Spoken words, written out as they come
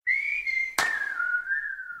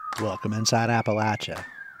Welcome inside Appalachia.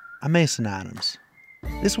 I'm Mason Adams.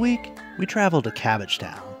 This week, we traveled to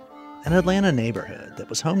Cabbagetown, an Atlanta neighborhood that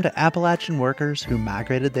was home to Appalachian workers who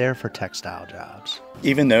migrated there for textile jobs.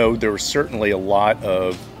 Even though there were certainly a lot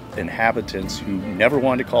of inhabitants who never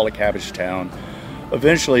wanted to call it Cabbagetown,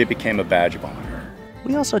 eventually it became a badge of honor.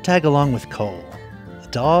 We also tag along with Cole, a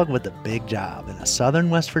dog with a big job in a southern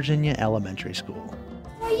West Virginia elementary school.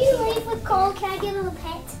 Are you late with Cole? Can I give him a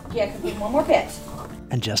pet? Yeah, could be one more pet.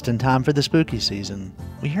 And just in time for the spooky season,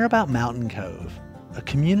 we hear about Mountain Cove, a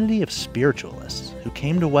community of spiritualists who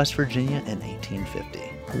came to West Virginia in 1850.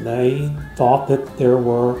 They thought that there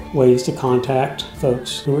were ways to contact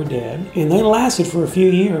folks who were dead, and they lasted for a few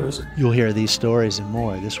years. You'll hear these stories and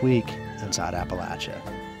more this week inside Appalachia.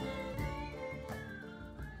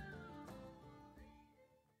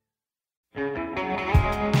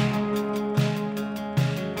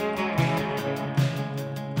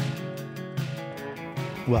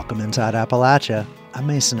 Welcome inside Appalachia. I'm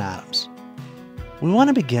Mason Adams. We want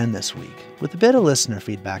to begin this week with a bit of listener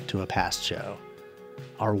feedback to a past show.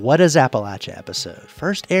 Our What is Appalachia episode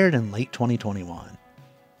first aired in late 2021,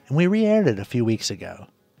 and we re-aired it a few weeks ago.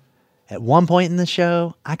 At one point in the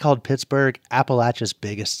show, I called Pittsburgh Appalachia's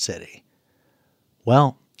biggest city.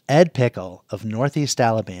 Well, Ed Pickle of Northeast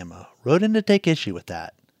Alabama wrote in to take issue with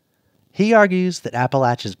that. He argues that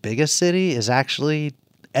Appalachia's biggest city is actually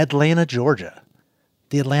Atlanta, Georgia.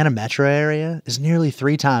 The Atlanta metro area is nearly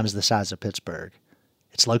 3 times the size of Pittsburgh.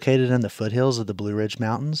 It's located in the foothills of the Blue Ridge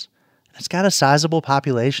Mountains, and it's got a sizable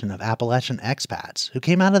population of Appalachian expats who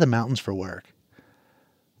came out of the mountains for work.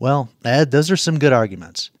 Well, Ed, those are some good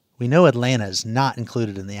arguments. We know Atlanta is not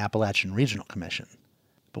included in the Appalachian Regional Commission.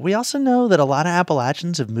 But we also know that a lot of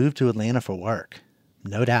Appalachians have moved to Atlanta for work,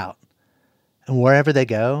 no doubt. And wherever they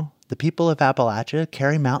go, the people of Appalachia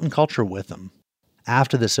carry mountain culture with them.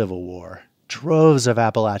 After the Civil War, droves of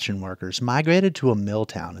Appalachian workers migrated to a mill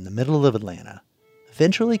town in the middle of Atlanta,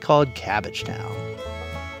 eventually called Cabbagetown.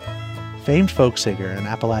 Famed folk singer and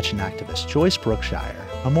Appalachian activist Joyce Brookshire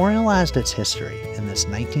memorialized its history in this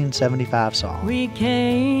 1975 song. We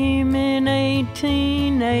came in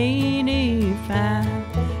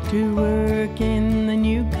 1885 to work in the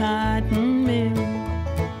new cotton mill,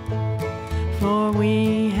 for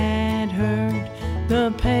we had heard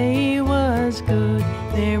the pay was good,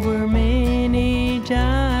 there were many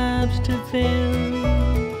jobs to fill.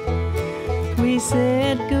 We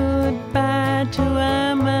said goodbye to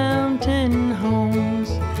our mountain homes,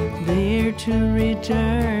 there to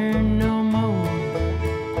return no more.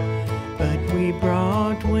 But we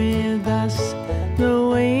brought with us the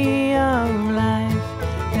way of life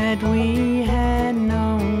that we had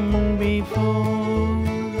known before.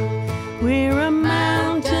 We're a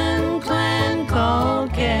mountain clan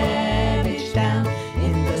called Cabbagetown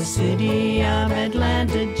in the city of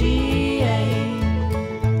Atlanta, GA.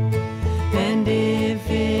 And if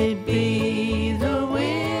it be the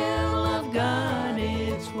will of God,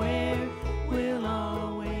 it's where we'll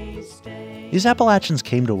always stay. These Appalachians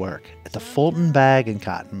came to work at the Fulton Bag and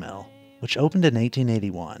Cotton Mill, which opened in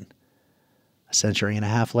 1881. A century and a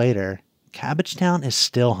half later, Cabbagetown is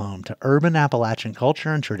still home to urban Appalachian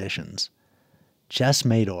culture and traditions. Jess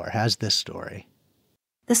Mador has this story.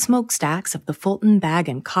 The smokestacks of the Fulton Bag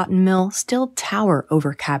and Cotton Mill still tower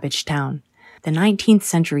over Cabbagetown. The 19th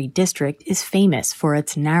century district is famous for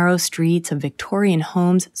its narrow streets of Victorian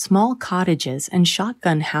homes, small cottages, and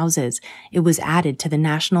shotgun houses. It was added to the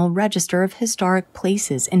National Register of Historic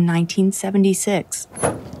Places in 1976.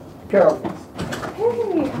 Carol.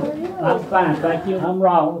 Hey, how are you? I'm fine, thank you. I'm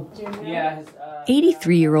Ronald. Yeah.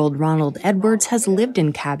 83-year-old Ronald Edwards has lived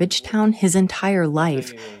in Cabbagetown his entire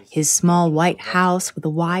life. His small white house with a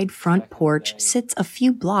wide front porch sits a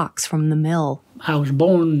few blocks from the mill. I was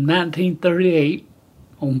born in 1938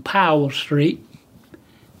 on Powell Street,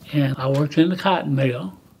 and I worked in the cotton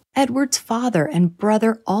mill. Edwards' father and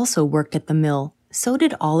brother also worked at the mill. So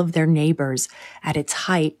did all of their neighbors. At its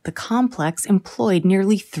height, the complex employed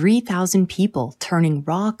nearly 3,000 people, turning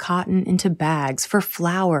raw cotton into bags for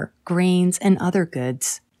flour, grains, and other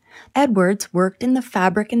goods. Edwards worked in the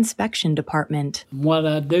fabric inspection department. What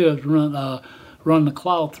I do is run the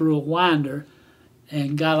cloth through a winder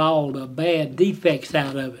and got all the bad defects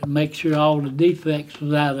out of it, make sure all the defects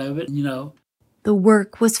was out of it, The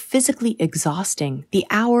work was physically exhausting, the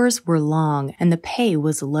hours were long, and the pay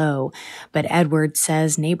was low. But Edwards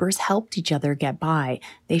says neighbors helped each other get by.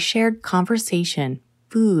 They shared conversation,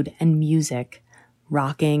 food, and music.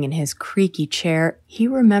 Rocking in his creaky chair, he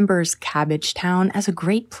remembers Cabbagetown as a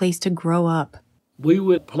great place to grow up. We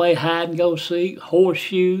would play hide and go seek,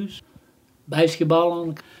 horseshoes, basketball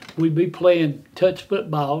on we'd be playing touch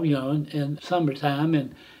football, in summertime,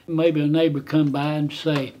 and maybe a neighbor come by and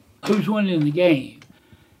say, "Who's winning the game?"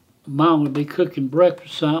 Mom would be cooking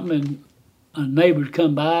breakfast or something, and a neighbor would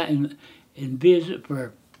come by and visit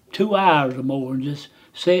for 2 hours or more and just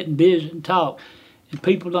sit and visit and talk. And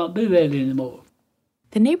people don't do that anymore.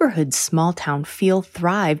 The neighborhood's small-town feel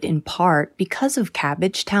thrived in part because of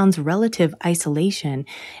Cabbagetown's relative isolation.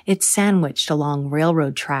 It's sandwiched along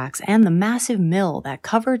railroad tracks and the massive mill that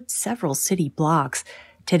covered several city blocks.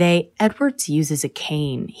 Today, Edwards uses a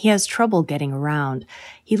cane. He has trouble getting around.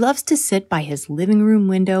 He loves to sit by his living room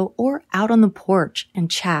window or out on the porch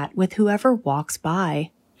and chat with whoever walks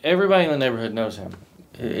by. Everybody in the neighborhood knows him.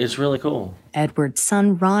 It's really cool. Edward's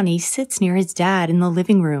son, Ronnie, sits near his dad in the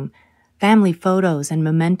living room. Family photos and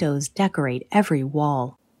mementos decorate every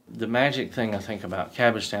wall. The magic thing I think about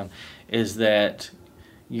Cabbagetown is that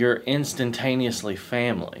you're instantaneously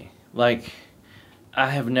family. Like,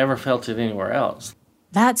 I have never felt it anywhere else.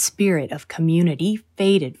 That spirit of community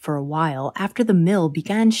faded for a while after the mill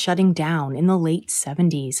began shutting down in the late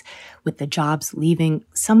 70s. With the jobs leaving,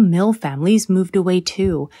 some mill families moved away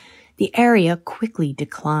too. The area quickly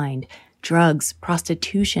declined. Drugs,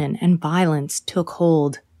 prostitution, and violence took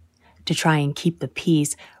hold. To try and keep the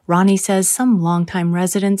peace, Ronnie says some longtime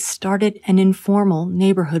residents started an informal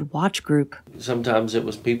neighborhood watch group. Sometimes it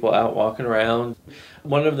was people out walking around.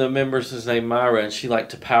 One of the members is named Myra, and she liked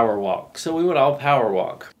to power walk. So we would all power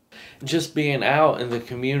walk. Just being out in the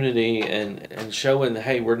community and showing,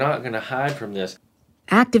 hey, we're not going to hide from this.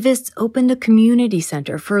 Activists opened a community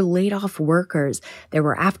center for laid-off workers. There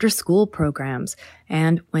were after-school programs.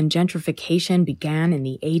 And when gentrification began in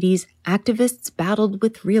the 80s, activists battled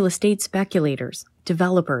with real estate speculators,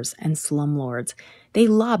 developers, and slumlords. They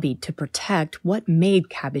lobbied to protect what made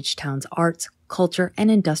Cabbagetown's arts, culture,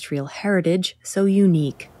 and industrial heritage so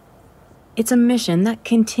unique. It's a mission that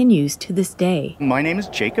continues to this day. My name is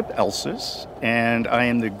Jacob Elsis, and I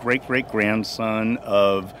am the great-great-grandson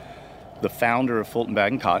of the founder of Fulton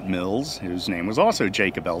Bag and Cotton Mills, whose name was also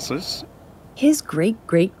Jacob Elsis. His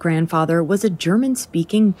great-great-grandfather was a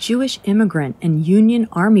German-speaking Jewish immigrant and Union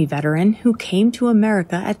Army veteran who came to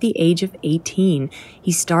America at the age of 18.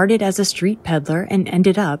 He started as a street peddler and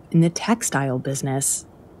ended up in the textile business.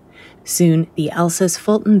 Soon, the Elsis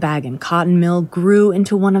Fulton Bag and Cotton Mill grew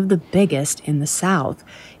into one of the biggest in the South.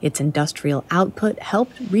 Its industrial output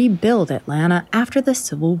helped rebuild Atlanta after the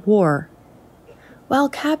Civil War. While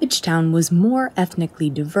Cabbagetown was more ethnically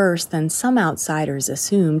diverse than some outsiders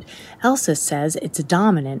assumed, Elsis says its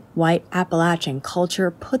dominant white Appalachian culture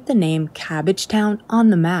put the name Cabbagetown on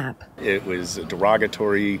the map. It was a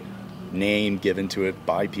derogatory name given to it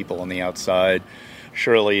by people on the outside.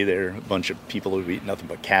 Surely they're a bunch of people who eat nothing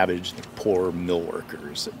but cabbage, they're poor mill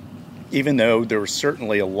workers. Even though there were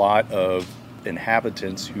certainly a lot of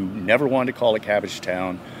inhabitants who never wanted to call it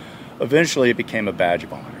Cabbagetown, eventually it became a badge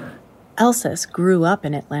of honor. Elsis grew up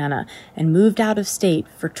in Atlanta and moved out of state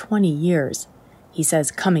for 20 years. He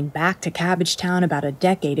says coming back to Cabbagetown about a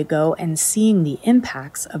decade ago and seeing the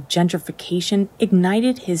impacts of gentrification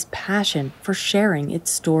ignited his passion for sharing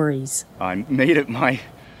its stories. I made it my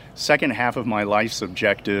second half of my life's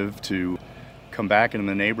objective to come back into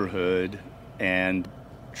the neighborhood and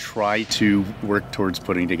try to work towards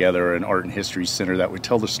putting together an art and history center that would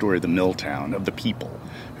tell the story of the mill town, of the people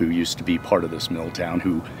who used to be part of this mill town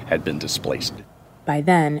who had been displaced. By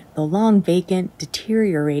then, the long vacant,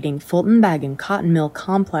 deteriorating Fulton Bag and Cotton Mill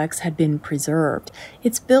complex had been preserved.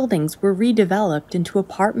 Its buildings were redeveloped into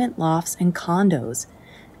apartment lofts and condos.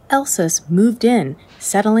 Elsis moved in,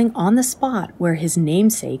 settling on the spot where his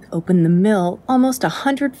namesake opened the mill almost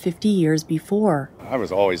 150 years before. I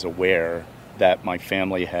was always aware that my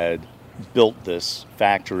family had built this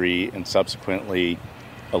factory and subsequently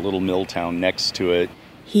a little mill town next to it.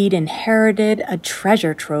 He'd inherited a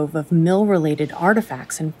treasure trove of mill-related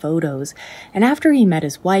artifacts and photos, and after he met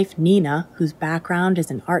his wife, Nina, whose background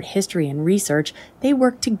is in art history and research, they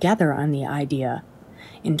worked together on the idea.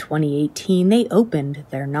 In 2018, they opened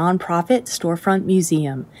their nonprofit storefront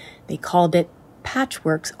museum. They called it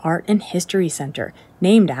Patchworks Art and History Center,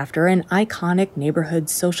 named after an iconic neighborhood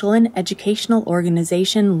social and educational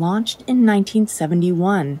organization launched in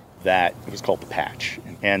 1971. That it was called the Patch,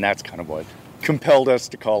 and that's kind of what compelled us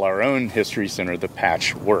to call our own history center the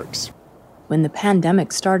Patchworks. When the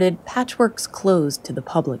pandemic started, Patchworks closed to the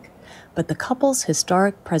public, but the couple's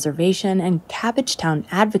historic preservation and Cabbagetown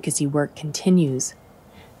advocacy work continues.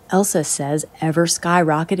 Elsa says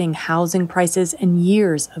ever-skyrocketing housing prices and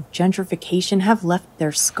years of gentrification have left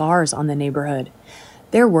their scars on the neighborhood.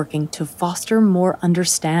 They're working to foster more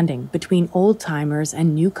understanding between old-timers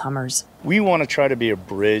and newcomers. We want to try to be a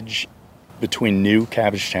bridge between new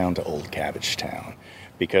Cabbagetown to old Cabbagetown,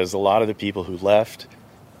 because a lot of the people who left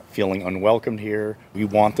feeling unwelcomed here, we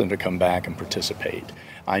want them to come back and participate.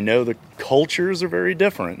 I know the cultures are very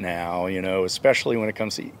different now, especially when it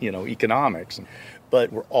comes to, economics,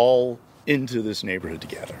 but we're all into this neighborhood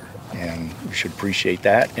together, and we should appreciate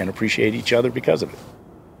that and appreciate each other because of it.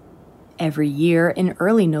 Every year in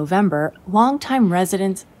early November, longtime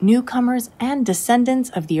residents, newcomers, and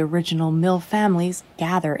descendants of the original Mill families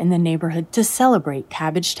gather in the neighborhood to celebrate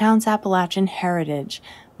Cabbagetown's Appalachian heritage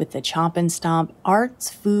with the Chomp and Stomp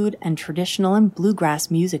Arts, Food, and Traditional and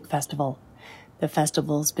Bluegrass Music Festival. The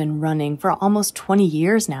festival's been running for almost 20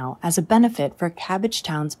 years now as a benefit for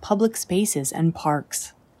Cabbagetown's public spaces and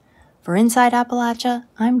parks. For Inside Appalachia,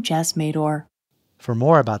 I'm Jess Mador. For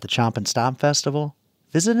more about the Chomp and Stomp Festival,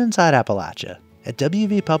 visit Inside Appalachia at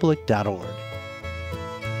wvpublic.org.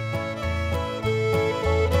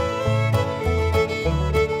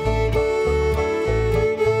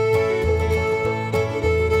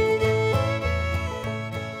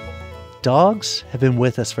 Dogs have been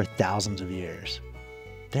with us for thousands of years.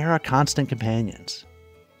 They're our constant companions.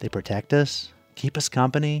 They protect us, keep us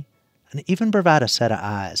company, and even provide a set of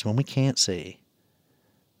eyes when we can't see.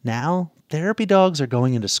 Now, therapy dogs are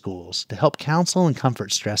going into schools to help counsel and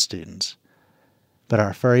comfort stressed students. But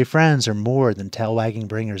our furry friends are more than tail-wagging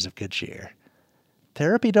bringers of good cheer.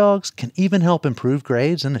 Therapy dogs can even help improve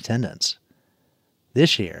grades and attendance.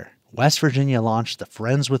 This year, West Virginia launched the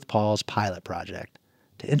Friends with Paws pilot project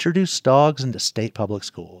to introduce dogs into state public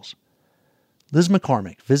schools. Liz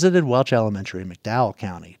McCormick visited Welch Elementary in McDowell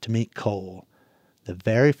County to meet Cole, the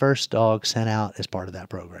very first dog sent out as part of that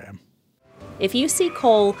program. If you see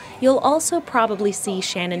Cole, you'll also probably see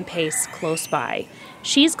Shannon Pace close by.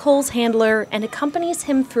 She's Cole's handler and accompanies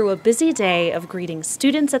him through a busy day of greeting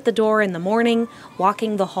students at the door in the morning,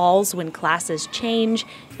 walking the halls when classes change,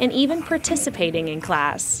 and even participating in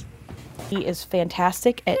class. He is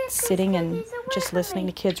fantastic at sitting and just listening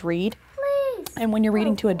to kids read. And when you're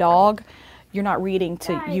reading to a dog, you're not reading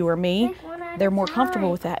to you or me. They're more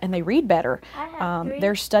comfortable with that, and they read better.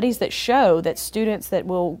 There's studies that show that students that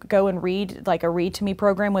will go and read, like a Read to Me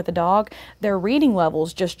program with a dog, their reading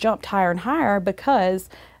levels just jumped higher and higher because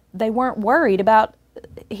they weren't worried about,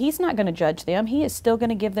 he's not going to judge them. He is still going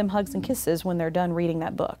to give them hugs and kisses when they're done reading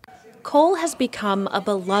that book. Cole has become a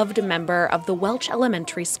beloved member of the Welch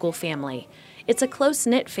Elementary School family. It's a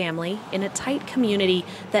close-knit family in a tight community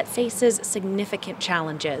that faces significant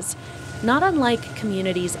challenges, not unlike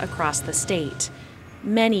communities across the state.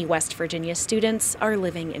 Many West Virginia students are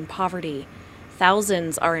living in poverty.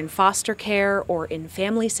 Thousands are in foster care or in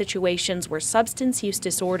family situations where substance use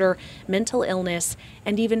disorder, mental illness,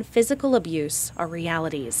 and even physical abuse are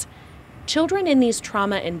realities. Children in these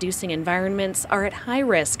trauma-inducing environments are at high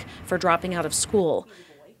risk for dropping out of school.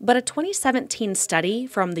 But a 2017 study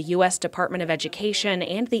from the U.S. Department of Education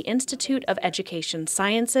and the Institute of Education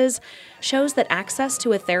Sciences shows that access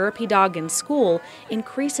to a therapy dog in school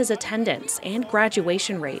increases attendance and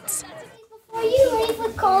graduation rates. Before you leave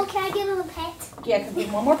with Cole, can I give him a pet? Yeah, I can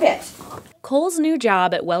give one more pet. Cole's new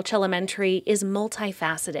job at Welch Elementary is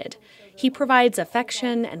multifaceted. He provides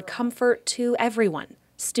affection and comfort to everyone: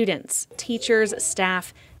 students, teachers,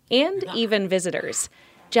 staff, and even visitors.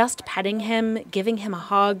 Just petting him, giving him a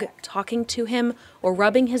hug, talking to him, or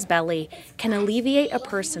rubbing his belly can alleviate a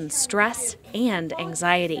person's stress and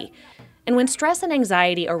anxiety. And when stress and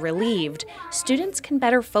anxiety are relieved, students can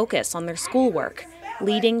better focus on their schoolwork,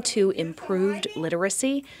 leading to improved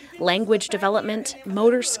literacy, language development,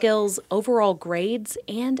 motor skills, overall grades,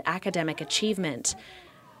 and academic achievement.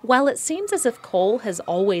 While it seems as if Cole has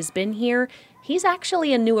always been here, he's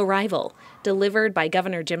actually a new arrival, delivered by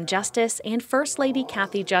Governor Jim Justice and First Lady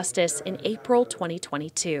Kathy Justice in April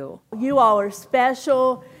 2022. You all are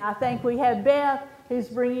special. I think we have Beth, who's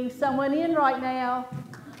bringing someone in right now.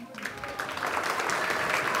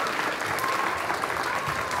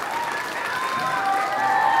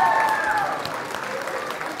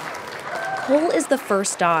 Cole is the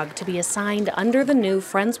first dog to be assigned under the new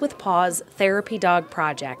Friends with Paws Therapy Dog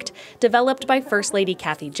Project, developed by First Lady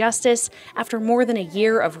Kathy Justice after more than a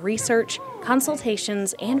year of research,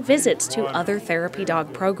 consultations, and visits to other therapy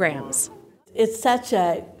dog programs. It's such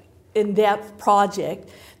an in-depth project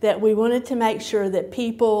that we wanted to make sure that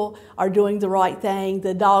people are doing the right thing.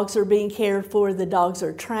 The dogs are being cared for, the dogs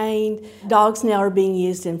are trained. Dogs now are being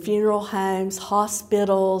used in funeral homes,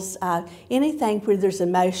 hospitals, anything where there's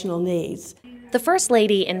emotional needs. The First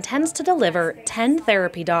Lady intends to deliver 10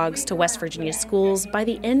 therapy dogs to West Virginia schools by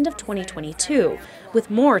the end of 2022, with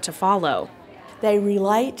more to follow. they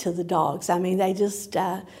relate to the dogs. I mean, they just,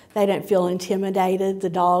 they don't feel intimidated. The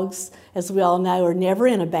dogs, as we all know, are never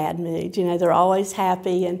in a bad mood. You know, they're always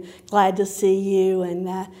happy and glad to see you,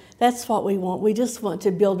 and that's what we want. We just want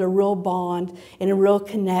to build a real bond and a real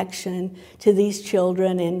connection to these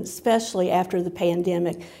children, and especially after the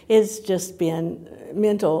pandemic, it's just been,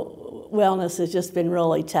 mental wellness has just been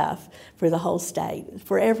really tough for the whole state,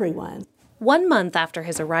 for everyone. 1 month after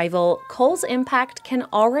his arrival, Cole's impact can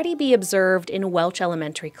already be observed in Welch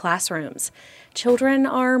Elementary classrooms. Children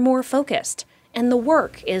are more focused, and the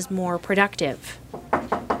work is more productive.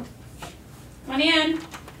 Come on in.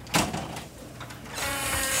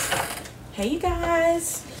 Hey, you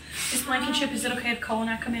guys. Miss Blankenship, is it okay if Cole and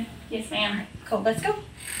I come in? Yes, ma'am. Cole, let's go.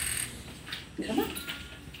 Come on.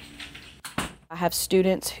 I have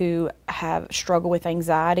students who have struggled with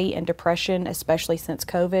anxiety and depression, especially since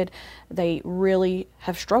COVID. They really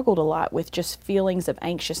have struggled a lot with just feelings of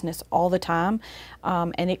anxiousness all the time.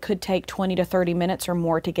 And it could take 20 to 30 minutes or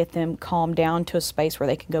more to get them calmed down to a space where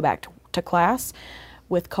they can go back to class.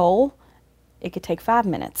 With Cole, it could take 5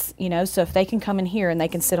 minutes, you know, so if they can come in here and they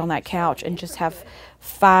can sit on that couch and just have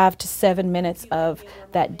 5 to 7 minutes of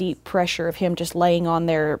that deep pressure of him just laying on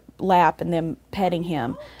their lap and them petting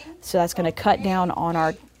him. So that's going to cut down on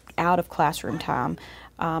our out of classroom time.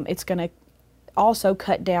 It's going to also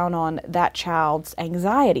cut down on that child's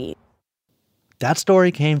anxiety. That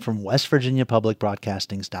story came from West Virginia Public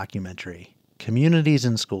Broadcasting's documentary, Communities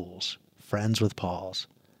in Schools, Friends with Paws.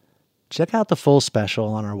 Check out the full special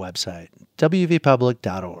on our website,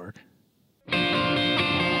 wvpublic.org.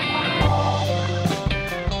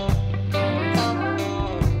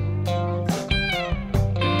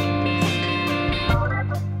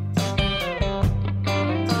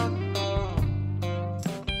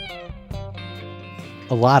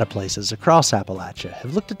 A lot of places across Appalachia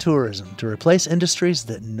have looked to tourism to replace industries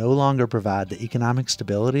that no longer provide the economic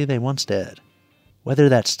stability they once did, whether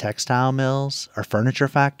that's textile mills or furniture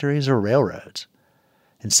factories or railroads.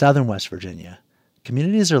 In southern West Virginia,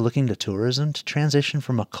 communities are looking to tourism to transition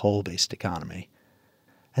from a coal-based economy,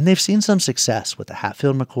 and they've seen some success with the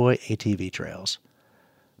Hatfield-McCoy ATV trails.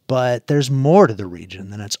 But there's more to the region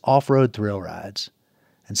than its off-road thrill rides,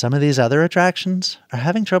 and some of these other attractions are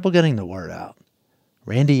having trouble getting the word out.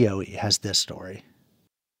 Randy Yohe has this story.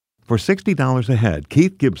 For $60 a head,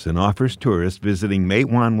 Keith Gibson offers tourists visiting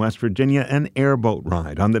Matewan, West Virginia, an airboat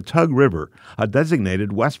ride on the Tug River, a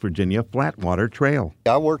designated West Virginia flatwater trail.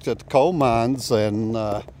 I worked at the coal mines, and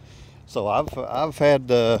so I've had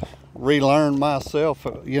to relearn myself.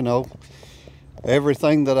 You know,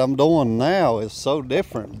 everything that I'm doing now is so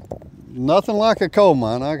different. Nothing like a coal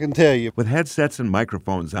mine, I can tell you. With headsets and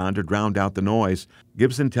microphones on to drown out the noise,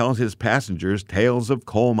 Gibson tells his passengers tales of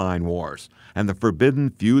coal mine wars and the forbidden,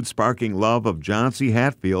 feud-sparking love of John C.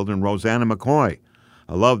 Hatfield and Rosanna McCoy,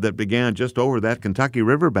 a love that began just over that Kentucky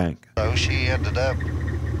riverbank. So she ended up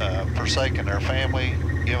forsaking her family,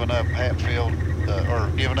 giving up Hatfield,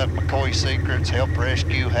 or giving up McCoy secrets, helped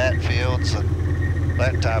rescue Hatfields and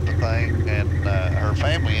that type of thing, and her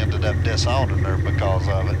family ended up disowning her because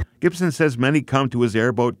of it. Gibson says many come to his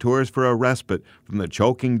airboat tours for a respite from the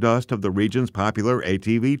choking dust of the region's popular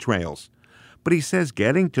ATV trails. But he says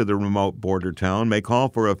getting to the remote border town may call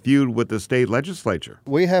for a feud with the state legislature.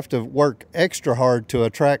 We have to work extra hard to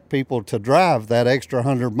attract people to drive that extra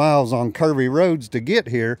 100 miles on curvy roads to get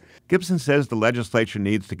here. Gibson says the legislature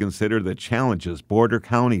needs to consider the challenges border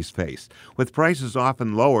counties face, with prices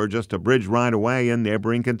often lower just a bridge ride away in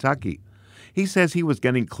neighboring Kentucky. He says he was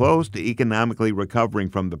getting close to economically recovering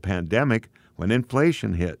from the pandemic when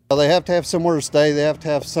inflation hit. Well, they have to have somewhere to stay, they have to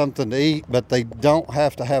have something to eat, but they don't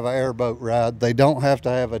have to have an airboat ride. They don't have to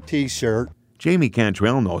have a T-shirt. Jamie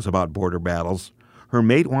Cantrell knows about border battles. Her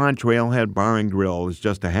Matewan Trailhead Bar and Grill is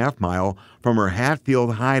just a half mile from her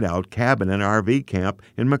Hatfield Hideout cabin and RV camp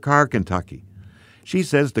in McCarr, Kentucky. She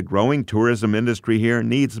says the growing tourism industry here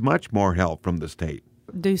needs much more help from the state.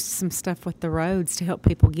 Do some stuff with the roads to help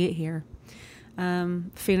people get here.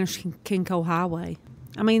 Finish King Cole Highway.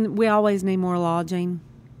 I mean, we always need more lodging.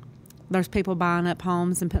 There's people buying up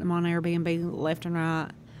homes and putting them on Airbnb left and right.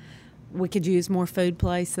 We could use more food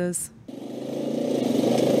places.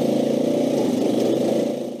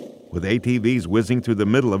 With ATVs whizzing through the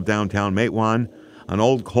middle of downtown Matewan, an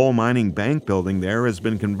old coal mining bank building there has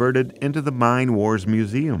been converted into the Mine Wars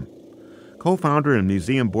Museum. Co-founder and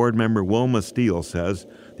museum board member Wilma Steele says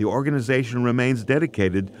the organization remains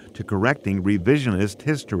dedicated to correcting revisionist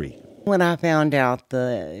history. When I found out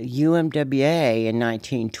the UMWA in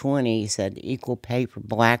 1920 said equal pay for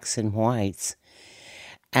blacks and whites,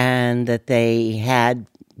 and that they had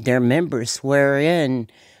their members swear in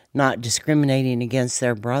not discriminating against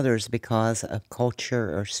their brothers because of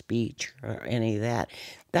culture or speech or any of that.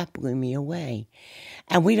 That blew me away.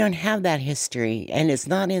 And we don't have that history, and it's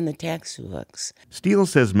not in the textbooks. Steele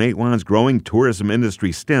says Matewan's growing tourism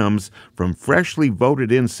industry stems from freshly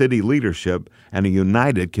voted-in city leadership and a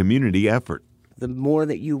united community effort. The more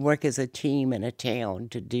that you work as a team in a town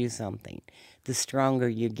to do something, the stronger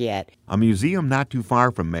you get. A museum not too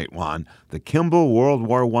far from Matewan, the Kimball World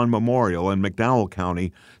War I Memorial in McDowell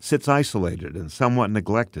County, sits isolated and somewhat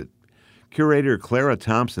neglected. Curator Clara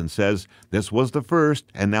Thompson says this was the first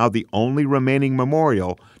and now the only remaining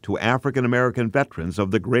memorial to African American veterans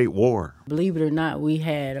of the Great War. Believe it or not, we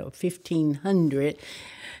had 1,500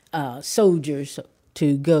 soldiers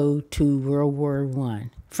to go to World War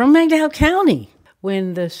I from McDowell County.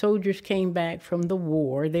 When the soldiers came back from the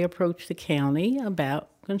war, they approached the county about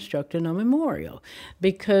constructing a memorial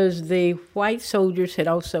because the white soldiers had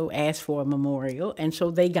also asked for a memorial, and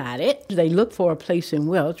so they got it. They looked for a place in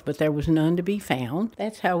Welch, but there was none to be found.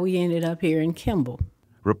 That's how we ended up here in Kimball.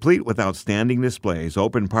 Replete with outstanding displays,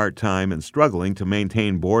 open part-time, and struggling to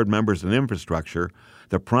maintain board members and infrastructure,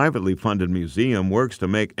 the privately funded museum works to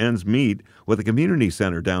make ends meet with a community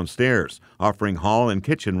center downstairs, offering hall and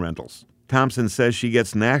kitchen rentals. Thompson says she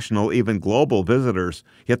gets national, even global visitors,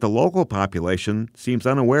 yet the local population seems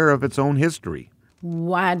unaware of its own history.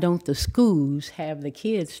 Why don't the schools have the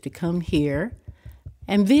kids to come here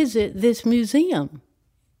and visit this museum?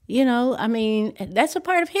 You know, I mean, that's a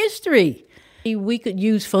part of history. We could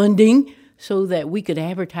use funding so that we could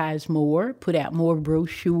advertise more, put out more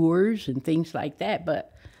brochures and things like that,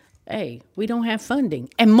 but hey, we don't have funding.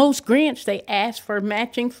 And most grants, they ask for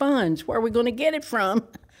matching funds. Where are we going to get it from?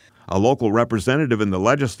 A local representative in the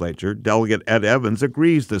legislature, Delegate Ed Evans,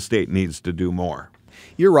 agrees the state needs to do more.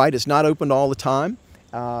 You're right, it's not open all the time.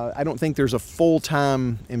 I don't think there's a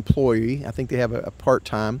full-time employee. I think they have a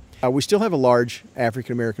part-time. We still have a large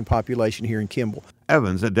African-American population here in Kimball.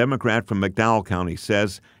 Evans, a Democrat from McDowell County,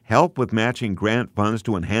 says help with matching grant funds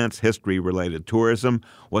to enhance history-related tourism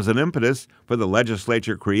was an impetus for the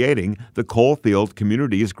legislature creating the Coalfield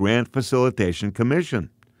Communities Grant Facilitation Commission.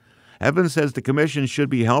 Evans says the commission should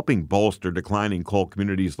be helping bolster declining coal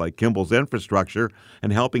communities like Kimball's infrastructure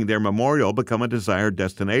and helping their memorial become a desired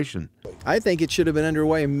destination. I think it should have been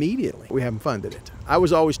underway immediately. We haven't funded it. I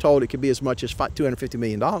was always told it could be as much as $250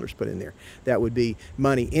 million put in there. That would be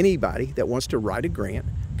money anybody that wants to write a grant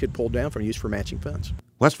could pull down from use for matching funds.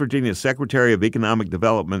 West Virginia's Secretary of Economic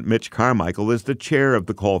Development, Mitch Carmichael, is the chair of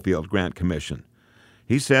the Coalfield Grant Commission.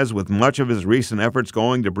 He says with much of his recent efforts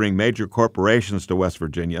going to bring major corporations to West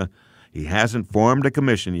Virginia, he hasn't formed a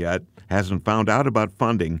commission yet, hasn't found out about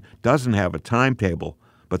funding, doesn't have a timetable,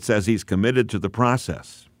 but says he's committed to the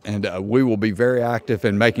process. And we will be very active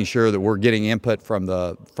in making sure that we're getting input from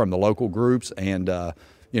the local groups and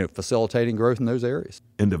facilitating growth in those areas.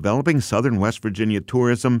 In developing southern West Virginia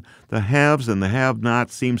tourism, the haves and the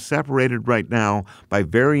have-nots seem separated right now by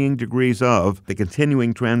varying degrees of the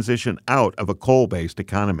continuing transition out of a coal-based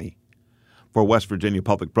economy. For West Virginia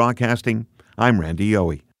Public Broadcasting, I'm Randy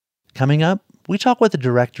Yohe. Coming up, we talk with the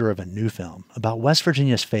director of a new film about West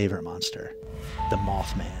Virginia's favorite monster, the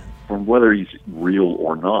Mothman. From whether he's real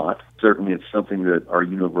or not, certainly it's something that our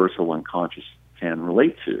universal unconscious can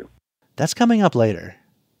relate to. That's coming up later.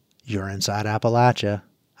 You're Inside Appalachia.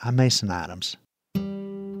 I'm Mason Adams.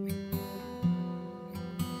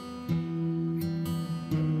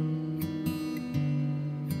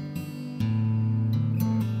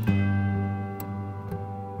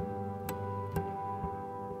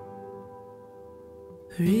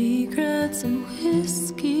 Regrets and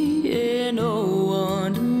whiskey and no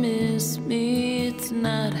one to miss me. It's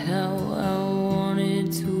not how I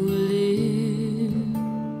wanted to live.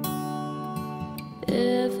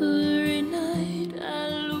 Every night I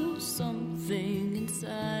lose something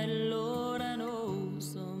inside. Lord, I know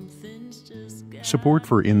something's just got. Support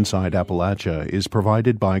for Inside Appalachia is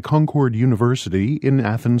provided by Concord University in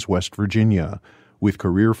Athens, West Virginia. With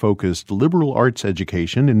career-focused liberal arts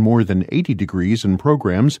education in more than 80 degrees and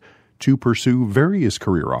programs to pursue various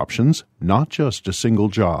career options, not just a single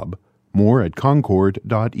job. More at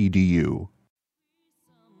concord.edu.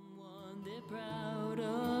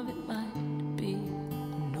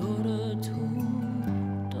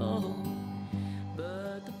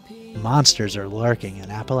 Monsters are lurking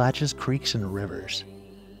in Appalachia's creeks and rivers.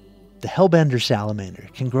 The Hellbender salamander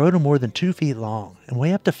can grow to more than 2 feet long and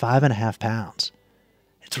weigh up to 5.5 pounds.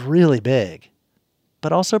 It's really big,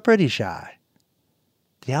 but also pretty shy.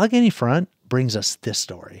 The Allegheny Front brings us this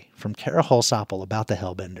story from Kara Holsopple about the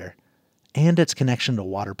Hellbender and its connection to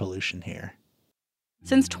water pollution here.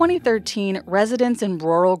 Since 2013, residents in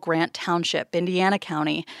rural Grant Township, Indiana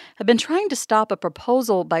County, have been trying to stop a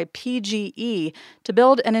proposal by PGE to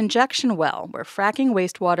build an injection well where fracking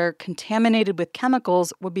wastewater contaminated with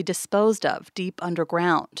chemicals would be disposed of deep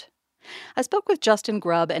underground. I spoke with Justin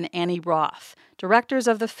Grubb and Annie Roth, directors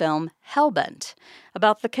of the film Hellbent,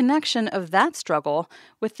 about the connection of that struggle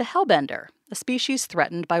with the hellbender, a species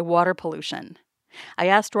threatened by water pollution. I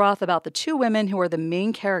asked Roth about the two women who are the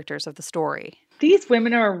main characters of the story. These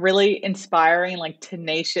women are a really inspiring,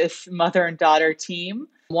 tenacious mother and daughter team.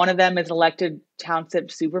 One of them is elected township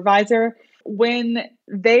supervisor. When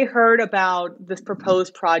they heard about this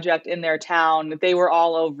proposed project in their town, they were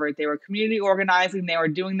all over it. They were community organizing, they were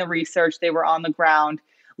doing the research, they were on the ground,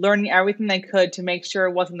 learning everything they could to make sure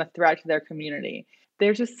it wasn't a threat to their community.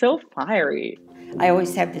 They're just so fiery. I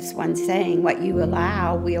always have this one saying, what you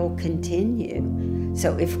allow will continue.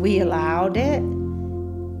 So if we allowed it,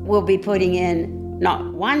 we'll be putting in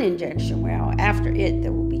not one injection well. After it,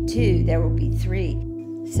 there will be 2, there will be 3.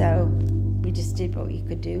 So we just did what we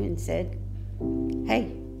could do and said,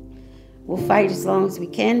 hey, we'll fight as long as we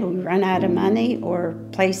can till we run out of money or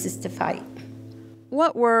places to fight.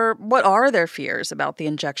 What are their fears about the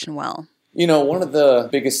injection well? One of the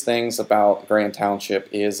biggest things about Grant Township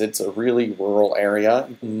is it's a really rural area.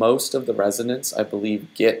 Most of the residents, I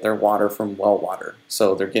believe, get their water from well water,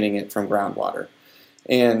 so they're getting it from groundwater.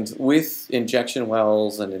 And with injection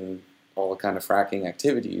wells and in all the kind of fracking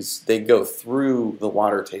activities, they go through the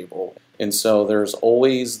water table. And so there's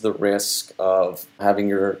always the risk of having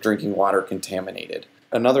your drinking water contaminated.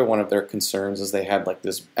 Another one of their concerns is they had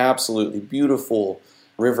this absolutely beautiful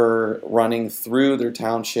river running through their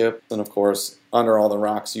township. And of course, under all the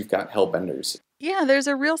rocks, you've got hellbenders. Yeah, there's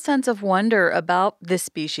a real sense of wonder about this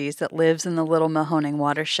species that lives in the Little Mahoning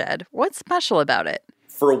watershed. What's special about it?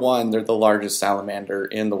 For one, they're the largest salamander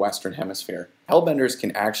in the Western Hemisphere. Hellbenders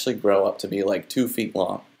can actually grow up to be 2 feet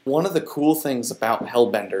long. One of the cool things about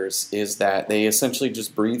hellbenders is that they essentially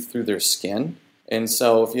just breathe through their skin. And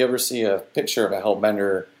so if you ever see a picture of a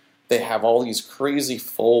hellbender, they have all these crazy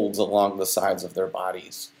folds along the sides of their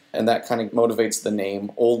bodies. And that kind of motivates the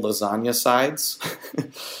name Old Lasagna Sides.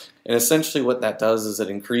 And essentially what that does is it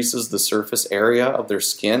increases the surface area of their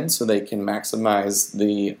skin so they can maximize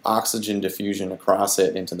the oxygen diffusion across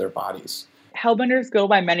it into their bodies. Hellbenders go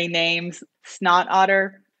by many names: snot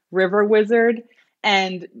otter, river wizard,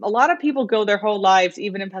 and a lot of people go their whole lives,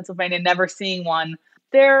 even in Pennsylvania, never seeing one.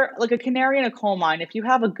 They're like a canary in a coal mine. If you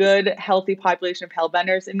have a good, healthy population of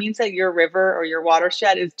hellbenders, it means that your river or your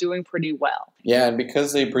watershed is doing pretty well. Yeah, and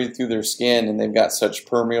because they breathe through their skin and they've got such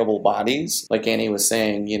permeable bodies, like Annie was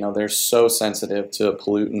saying, they're so sensitive to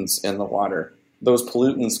pollutants in the water. Those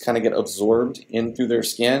pollutants kind of get absorbed in through their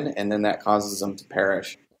skin, and then that causes them to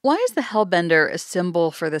perish. Why is the hellbender a symbol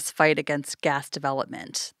for this fight against gas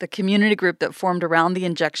development? The community group that formed around the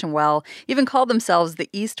injection well even called themselves the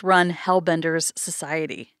East Run Hellbenders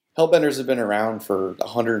Society. Hellbenders have been around for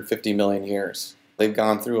 150 million years. They've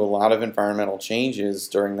gone through a lot of environmental changes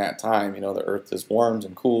during that time. The earth has warmed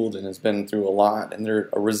and cooled and has been through a lot, and they're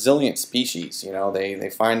a resilient species. They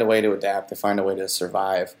find a way to adapt, they find a way to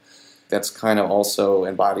survive. That's kind of also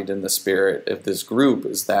embodied in the spirit of this group,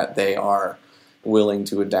 is that they are willing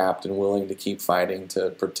to adapt and willing to keep fighting to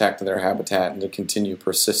protect their habitat and to continue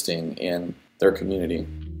persisting in their community.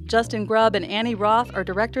 Justin Grubb and Annie Roth are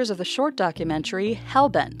directors of the short documentary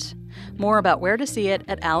Hellbent. More about where to see it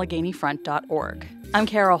at AlleghenyFront.org. I'm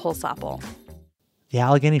Carol Holsapple. The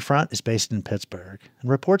Allegheny Front is based in Pittsburgh and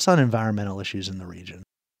reports on environmental issues in the region.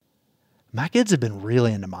 My kids have been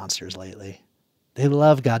really into monsters lately. They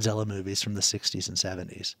love Godzilla movies from the 60s and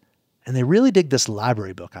 70s. And they really dig this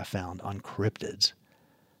library book I found on cryptids.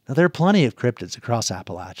 Now, there are plenty of cryptids across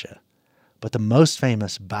Appalachia, but the most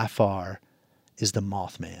famous by far is the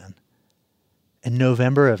Mothman. In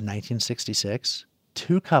November of 1966,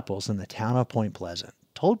 2 couples in the town of Point Pleasant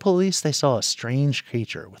told police they saw a strange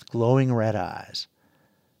creature with glowing red eyes.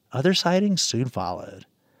 Other sightings soon followed.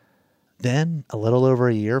 Then, a little over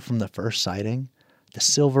a year from the first sighting, the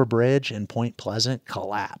Silver Bridge in Point Pleasant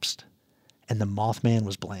collapsed, and the Mothman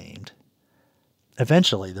was blamed.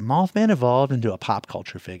 Eventually, the Mothman evolved into a pop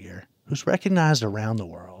culture figure who's recognized around the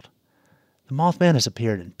world. The Mothman has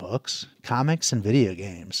appeared in books, comics, and video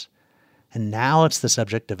games, and now it's the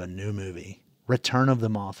subject of a new movie, Return of the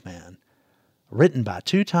Mothman, written by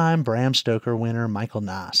 2-time Bram Stoker winner Michael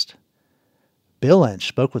Nast. Bill Lynch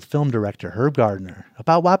spoke with film director Herb Gardner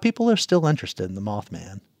about why people are still interested in the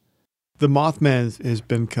Mothman. The Mothman has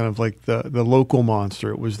been kind of like the local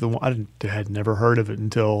monster. It was the one, I had never heard of it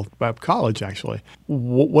until about college, actually.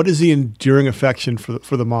 What is the enduring affection for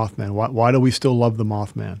the Mothman? Why do we still love the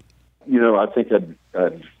Mothman? I think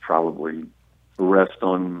I'd probably rest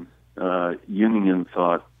on Jungian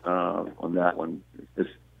thought on that one. As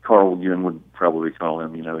Carl Jung would probably call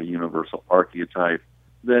him, a universal archetype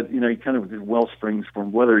that, he kind of well springs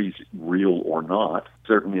from whether he's real or not.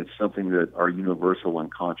 Certainly it's something that our universal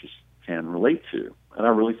unconscious can relate to. And I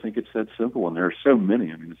really think it's that simple. And there are so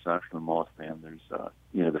many. I mean, aside from the Mothman, there's,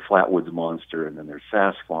 the Flatwoods Monster, and then there's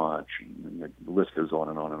Sasquatch, and the list goes on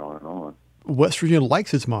and on and on and on. West Virginia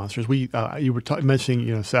likes its monsters. You were mentioning,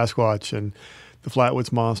 Sasquatch and the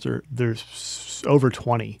Flatwoods Monster. There's over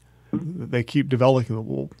 20. They keep developing them.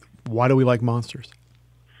 Well, why do we like monsters?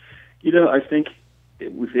 I think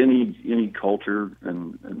with any culture,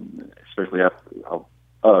 and especially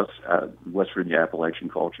us, West Virginia Appalachian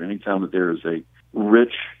culture, anytime that there is a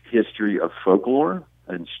rich history of folklore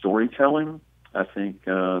and storytelling, I think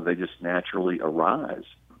they just naturally arise.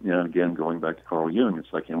 Again, going back to Carl Jung,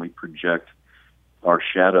 it's like, we project our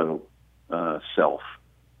shadow self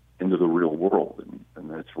into the real world,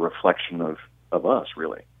 and it's a reflection of us,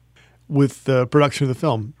 really. With the production of the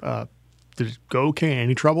film, did it go okay?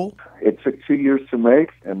 Any trouble? It took 2 years to make,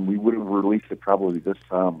 and we would have released it probably this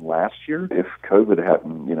time last year if COVID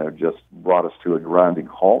hadn't, just brought us to a grinding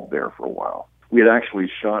halt there for a while. We had actually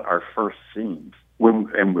shot our first scenes.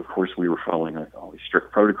 And of course, we were following all these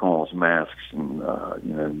strict protocols, masks, and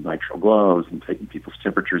nitrile gloves, and taking people's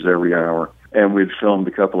temperatures every hour. And we'd filmed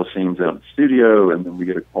a couple of scenes out in the studio, and then we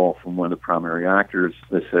get a call from one of the primary actors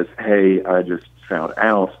that says, "Hey, I just found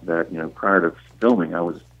out that prior to filming, I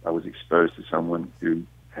was exposed to someone who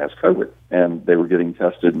has COVID, and they were getting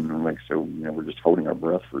tested, and we're like, so we're just holding our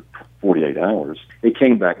breath for 48 hours. It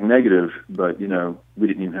came back negative, but we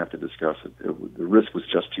didn't even have to discuss it. The risk was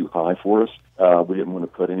just too high for us. We didn't want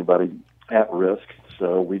to put anybody at risk,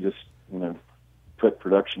 so we just put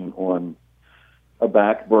production on a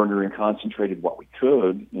back burner and concentrated what we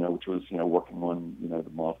could, which was working on the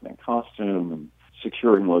Mothman costume and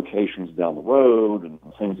securing locations down the road and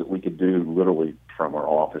things that we could do literally from our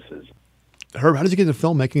offices. Herb, how did you get into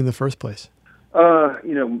filmmaking in the first place?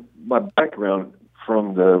 My background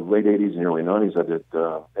from the late 80s and early 90s, I did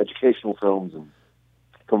educational films and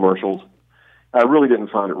commercials. I really didn't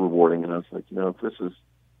find it rewarding, and I was like, if this is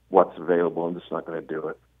what's available, I'm just not going to do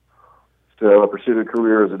it. So I pursued a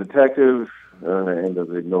career as a detective and as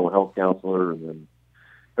a mental health counselor, and then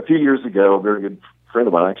a few years ago, a very good friend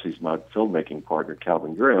of mine, actually is my filmmaking partner,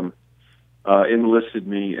 Calvin Grimm, enlisted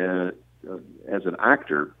me as an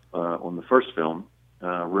actor on the first film,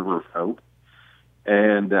 River of Hope,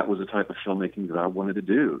 and that was the type of filmmaking that I wanted to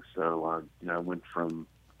do. So I went from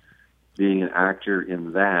being an actor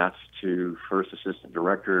in that to first assistant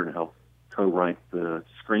director and helped co-write the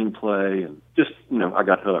screenplay, and just I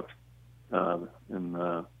got hooked and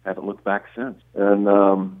haven't looked back since. And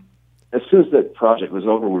as soon as that project was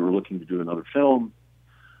over, we were looking to do another film,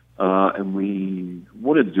 and we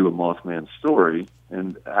wanted to do a Mothman story,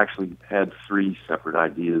 and actually had 3 separate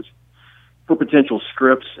ideas for potential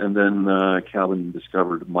scripts. And then Calvin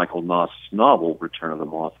discovered Michael Noss's novel, Return of the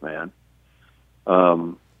Mothman,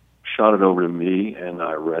 shot it over to me, and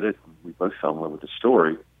I read it. We both fell in love with the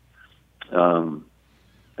story, and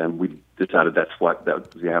we decided that was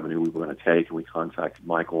the avenue we were going to take. And we contacted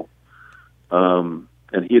Michael, and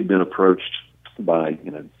he had been approached by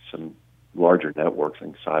some larger networks,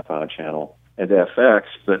 like Sci-Fi Channel and FX,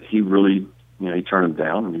 but he really he turned them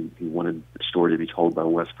down, and he wanted the story to be told by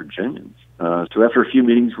West Virginians. So after a few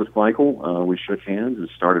meetings with Michael, we shook hands and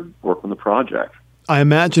started work on the project. I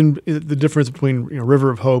imagine the difference between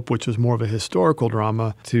River of Hope, which was more of a historical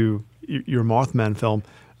drama, to your Mothman film,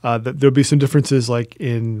 that there'll be some differences like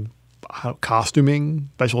in costuming,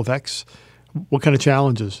 special effects. What kind of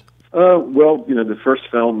challenges? Well, the first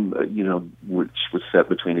film, which was set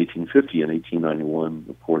between 1850 and 1891,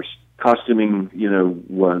 of course, costuming,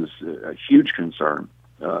 was a huge concern.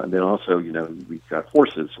 And then also, we've got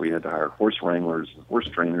horses. So we had to hire horse wranglers and horse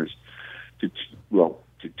trainers to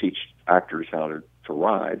teach actors how to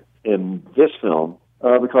ride. In this film,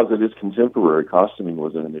 because it is contemporary, costuming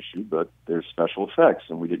wasn't an issue, but there's special effects,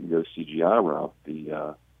 and we didn't go CGI route.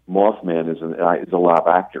 The Mothman is a live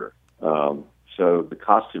actor. So the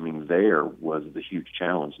costuming there was the huge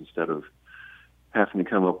challenge. Instead of having to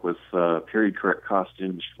come up with period-correct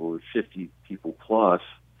costumes for 50 people plus,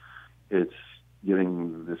 it's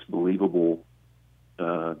getting this believable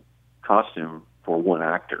costume for one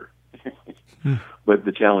actor. But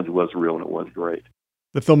the challenge was real, and it was great.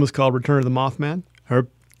 The film is called Return of the Mothman. Herb,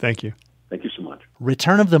 thank you. Thank you so much.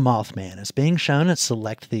 Return of the Mothman is being shown at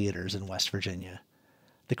select theaters in West Virginia.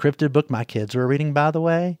 The cryptid book my kids were reading, by the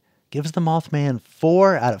way, gives the Mothman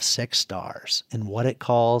 4 out of 6 stars in what it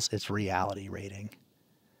calls its reality rating.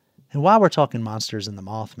 And while we're talking monsters and the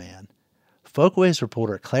Mothman, Folkways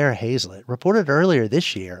reporter Claire Hazlett reported earlier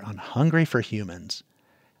this year on Hungry for Humans.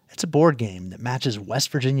 It's a board game that matches West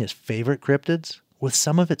Virginia's favorite cryptids with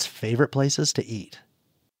some of its favorite places to eat.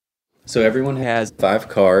 So everyone has 5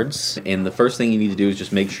 cards, and the first thing you need to do is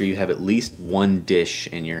just make sure you have at least one dish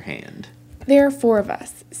in your hand. There are 4 of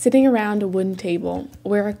us, sitting around a wooden table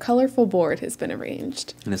where a colorful board has been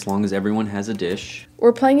arranged. And as long as everyone has a dish,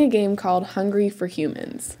 We're playing a game called Hungry for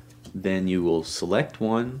Humans. then you will select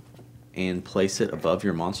one and place it above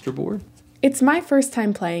your monster board. It's my first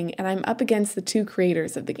time playing, and I'm up against the 2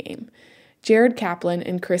 creators of the game, Jared Kaplan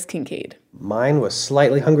and Chris Kincaid. Mine was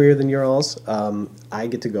slightly hungrier than your all's. I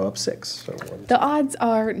get to go up 6. So. The odds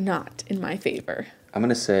are not in my favor. I'm going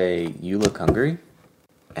to say you look hungry,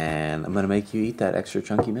 and I'm going to make you eat that extra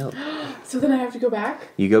chunky milk. So then I have to go back?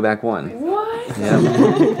 You go back 1. What?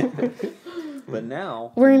 Yeah. But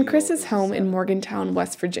now... We're in Chris's home in Morgantown,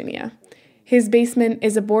 West Virginia. His basement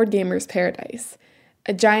is a board gamer's paradise.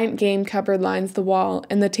 A giant game cupboard lines the wall,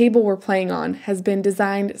 and the table we're playing on has been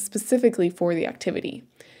designed specifically for the activity.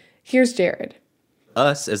 Here's Jared.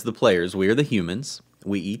 Us, as the players, we are the humans.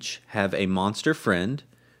 We each have a monster friend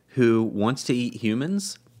who wants to eat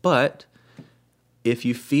humans, but if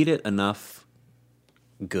you feed it enough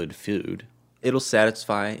good food, it'll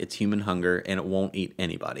satisfy its human hunger and it won't eat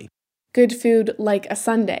anybody. Good food like a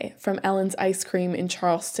sundae from Ellen's Ice Cream in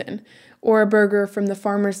Charleston, or a burger from the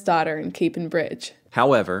Farmer's Daughter in Cape and Bridge.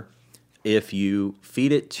 However, if you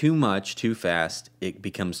feed it too much too fast, it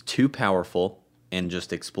becomes too powerful and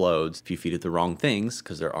just explodes. If you feed it the wrong things,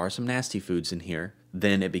 because there are some nasty foods in here,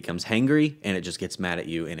 then it becomes hangry and it just gets mad at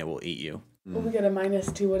you and it will eat you. Oh, we got a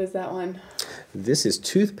 -2. What is that one? This is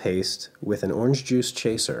toothpaste with an orange juice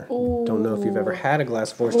chaser. Ooh. Don't know if you've ever had a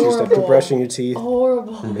glass of orange juice after brushing your teeth.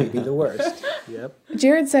 Horrible. Maybe the worst. Yep.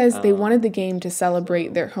 Jared says they wanted the game to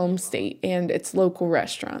celebrate their home state and its local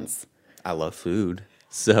restaurants. I love food.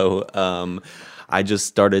 So I just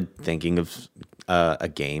started thinking of a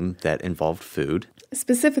game that involved food.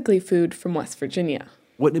 Specifically food from West Virginia.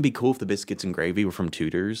 Wouldn't it be cool if the biscuits and gravy were from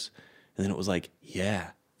Tudor's? And then it was like,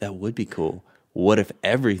 yeah, that would be cool. What if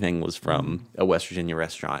everything was from a West Virginia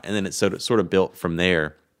restaurant? And then it sort of built from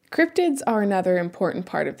there. Cryptids are another important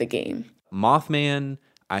part of the game. Mothman,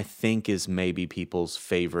 I think, is maybe people's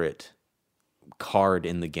favorite card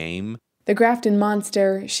in the game. The Grafton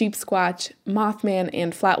Monster, Sheep Squatch, Mothman,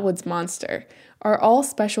 and Flatwoods Monster are all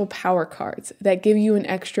special power cards that give you an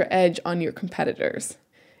extra edge on your competitors.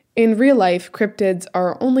 In real life, cryptids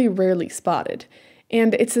are only rarely spotted,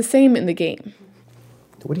 and it's the same in the game.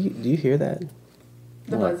 Do you hear that?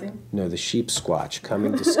 The buzzing? No, the sheep squatch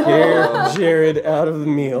coming to scare Jared out of the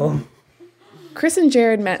meal. Chris and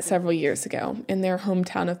Jared met several years ago in their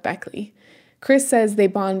hometown of Beckley. Chris says they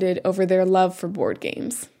bonded over their love for board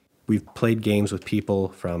games. We've played games with people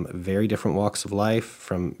from very different walks of life,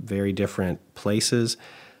 from very different places,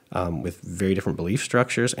 with very different belief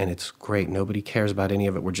structures, and it's great. Nobody cares about any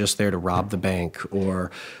of it. We're just there to rob the bank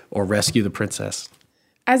or rescue the princess.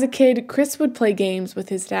 As a kid, Chris would play games with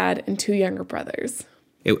his dad and 2 younger brothers.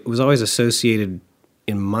 It was always associated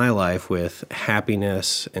in my life with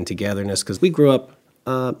happiness and togetherness because we grew up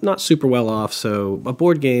not super well off, so a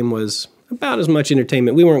board game was about as much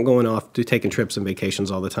entertainment. We weren't going off to taking trips and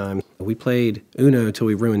vacations all the time. We played Uno till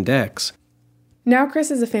we ruined decks. Now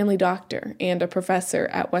Chris is a family doctor and a professor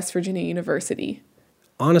at West Virginia University.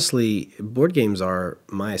 Honestly, board games are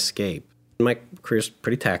my escape. My career's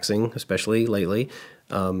pretty taxing, especially lately,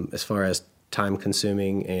 as far as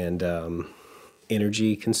time-consuming and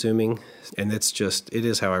energy-consuming. And it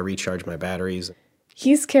is how I recharge my batteries.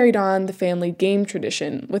 He's carried on the family game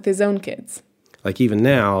tradition with his own kids. Like even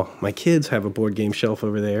now, my kids have a board game shelf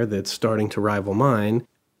over there that's starting to rival mine.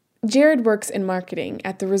 Jared works in marketing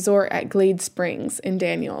at the resort at Glade Springs in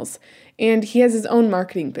Daniels, and he has his own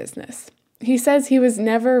marketing business. He says he was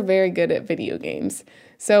never very good at video games,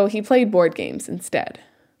 so he played board games instead.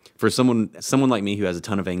 For someone like me who has a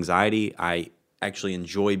ton of anxiety, I actually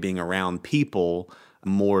enjoy being around people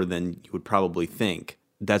more than you would probably think.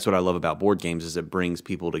 That's what I love about board games, is it brings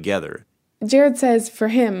people together. Jared says for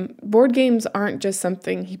him, board games aren't just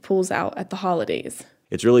something he pulls out at the holidays.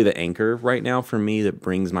 It's really the anchor right now for me that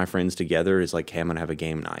brings my friends together. Is like, hey, I'm going to have a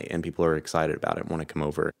game night, and people are excited about it and want to come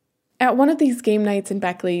over. At one of these game nights in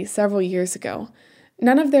Beckley several years ago,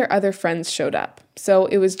 none of their other friends showed up, so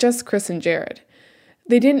it was just Chris and Jared.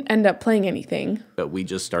 They didn't end up playing anything. But we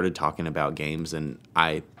just started talking about games, and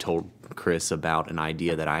I told Chris about an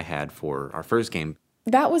idea that I had for our first game.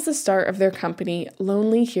 That was the start of their company,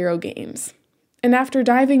 Lonely Hero Games. And after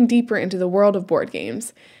diving deeper into the world of board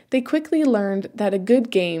games, they quickly learned that a good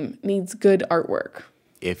game needs good artwork.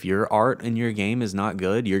 if your art and your game is not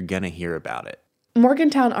good, you're going to hear about it.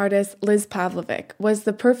 Morgantown artist Liz Pavlovic was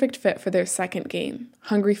the perfect fit for their second game,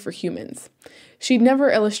 Hungry for Humans. She'd never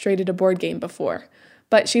illustrated a board game before,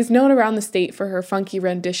 but she's known around the state for her funky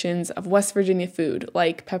renditions of West Virginia food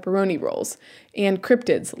like pepperoni rolls and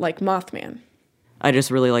cryptids like Mothman. I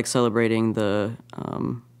just really like celebrating the,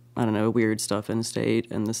 weird stuff in the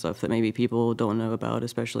state and the stuff that maybe people don't know about,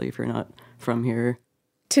 especially if you're not from here.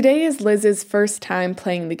 Today is Liz's first time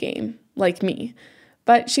playing the game, like me,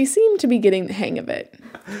 but she seemed to be getting the hang of it.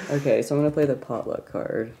 Okay, so I'm going to play the potluck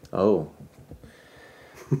card. Oh.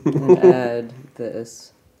 And add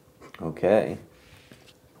this. Okay.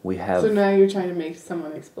 We have... So now you're trying to make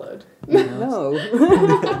someone explode. No.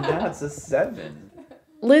 That's a 7.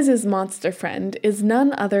 Liz's monster friend is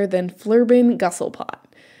none other than Flurbin Gusselpot,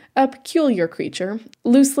 a peculiar creature,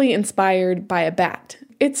 loosely inspired by a bat.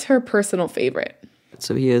 It's her personal favorite.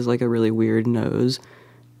 So he has like a really weird nose,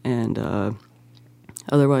 and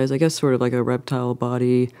otherwise I guess sort of like a reptile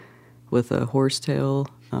body with a horse tail,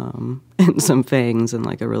 and some fangs and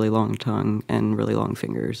like a really long tongue and really long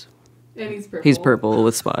fingers. And he's purple. He's purple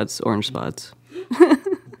with spots, orange spots.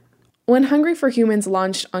 When Hungry for Humans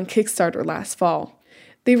launched on Kickstarter last fall,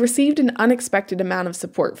 they received an unexpected amount of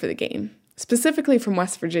support for the game, specifically from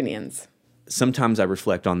West Virginians. Sometimes I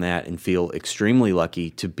reflect on that and feel extremely lucky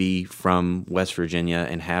to be from West Virginia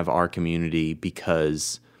and have our community,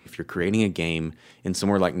 because if you're creating a game in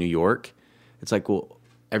somewhere like New York, it's like, well,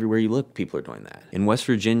 everywhere you look, people are doing that. In West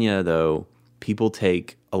Virginia, though, people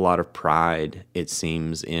take a lot of pride, it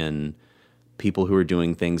seems, in people who are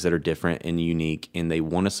doing things that are different and unique, and they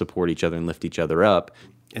want to support each other and lift each other up.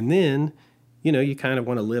 And then, you kind of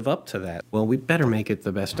want to live up to that. Well, we better make it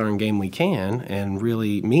the best darn game we can and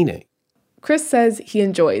really mean it. Chris says he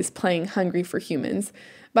enjoys playing Hungry for Humans,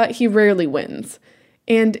 but he rarely wins.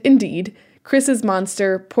 And indeed, Chris's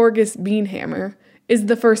monster, Porgus Beanhammer, is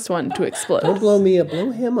the first one to explode. Don't blow me up, blow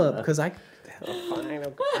him up, because I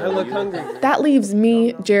look hungry. That leaves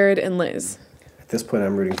me, Jared, and Liz. At this point,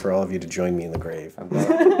 I'm rooting for all of you to join me in the grave.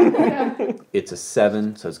 It's a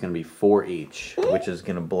 7, so it's going to be 4 each, which is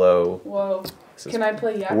going to blow. Whoa. Can I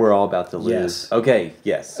play yuck? We're all about to lose. Yes. Okay,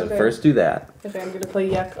 yes. So Okay. first do that. Okay, I'm going to play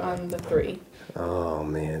yuck on the 3. Oh,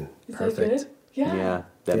 man. Is Perfect. that good? Yeah.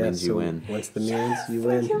 That Yeah, means you so win. Once the means, you I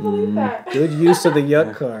win. can't believe that. Good use of the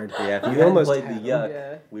yuck card. Yeah, if you You hadn't almost played the have-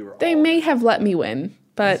 yuck, we were They may have let me win,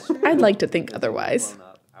 but I'd like to think otherwise.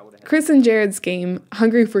 Chris and Jared's game,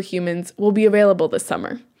 Hungry for Humans, will be available this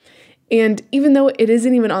summer. And even though it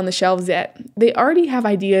isn't even on the shelves yet, they already have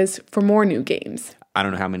ideas for more new games. I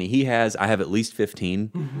don't know how many he has. I have at least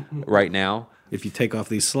 15 right now. If you take off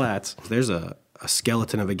these slats, there's a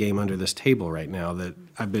skeleton of a game under this table right now that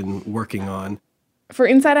I've been working on. For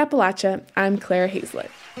Inside Appalachia, I'm Clara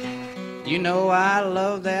Hazlett. You know I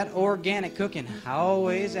love that organic cooking. I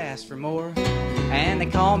always ask for more. And they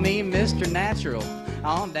call me Mr. Natural.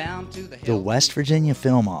 On down to The West Virginia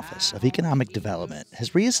Film Office of Economic Development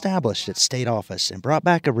has reestablished its state office and brought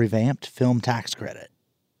back a revamped film tax credit.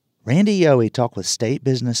 Randy Yohe talked with State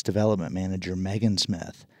Business Development Manager Megan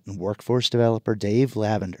Smith and workforce developer Dave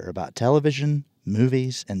Lavender about television,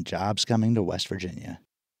 movies, and jobs coming to West Virginia.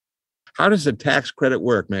 How does the tax credit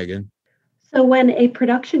work, Megan? So when a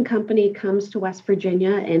production company comes to West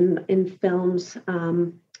Virginia and films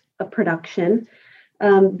a production,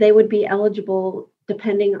 they would be eligible,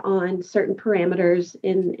 depending on certain parameters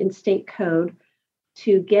in state code,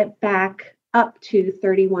 to get back up to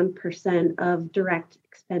 31% of direct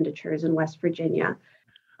expenditures in West Virginia.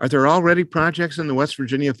 Are there already projects in the West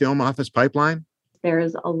Virginia Film Office pipeline? There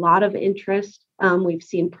is a lot of interest. We've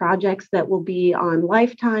seen projects that will be on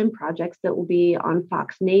Lifetime, projects that will be on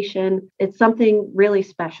Fox Nation. It's something really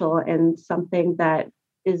special and something that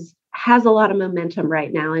has a lot of momentum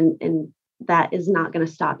right now, and that is not going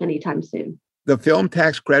to stop anytime soon. The film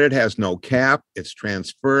tax credit has no cap, it's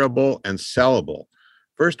transferable and sellable.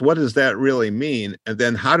 First, what does that really mean? And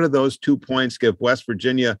then how do those 2 points give West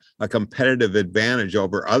Virginia a competitive advantage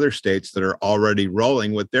over other states that are already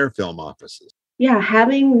rolling with their film offices? Yeah,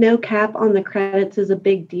 having no cap on the credits is a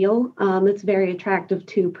big deal. It's very attractive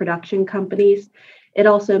to production companies. It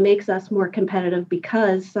also makes us more competitive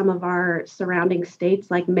because some of our surrounding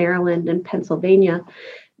states like Maryland and Pennsylvania,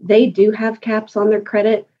 they do have caps on their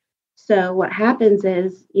credit. So what happens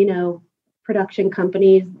is, production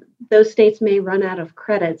companies, those states may run out of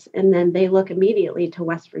credits, and then they look immediately to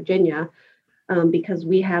West Virginia because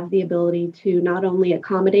we have the ability to not only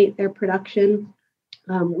accommodate their production,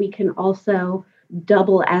 we can also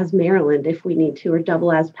double as Maryland if we need to, or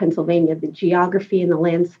double as Pennsylvania. The geography and the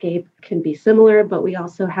landscape can be similar, but we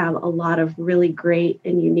also have a lot of really great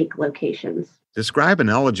and unique locations. Describe an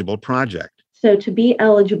eligible project. So to be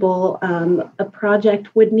eligible, a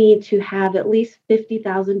project would need to have at least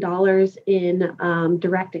 $50,000 in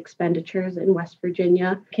direct expenditures in West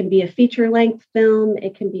Virginia. It can be a feature-length film.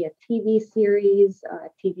 It can be a TV series, a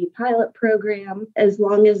TV pilot program, as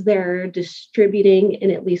long as they're distributing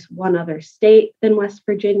in at least one other state than West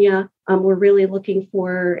Virginia. We're really looking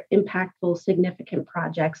for impactful, significant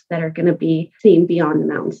projects that are going to be seen beyond the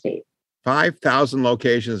Mountain State. 5,000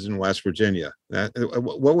 locations in West Virginia.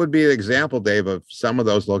 What would be an example, Dave, of some of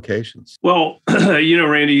those locations? Well,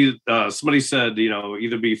 Randy, somebody said,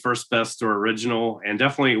 either be first, best, or original. And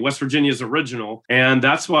definitely West Virginia is original. And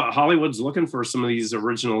that's what Hollywood's looking for, some of these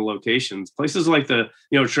original locations. Places like the,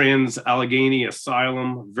 Trans-Allegheny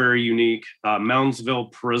Asylum, very unique.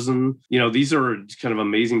 Moundsville Prison. These are kind of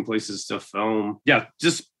amazing places to film. Yeah,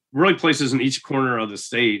 just really places in each corner of the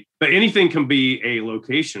state. But anything can be a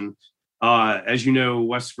location. As you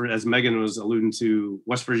know, as Megan was alluding to,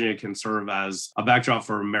 West Virginia can serve as a backdrop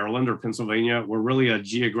for Maryland or Pennsylvania. We're really a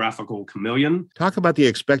geographical chameleon. Talk about the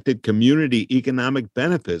expected community economic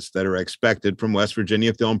benefits that are expected from West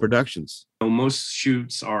Virginia film productions. Most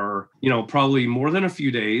shoots are, probably more than a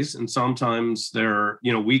few days, and sometimes they're,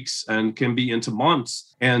 weeks and can be into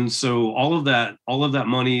months. And so all of that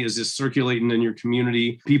money is just circulating in your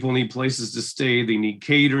community. People need places to stay. They need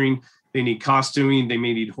catering. They need costuming. They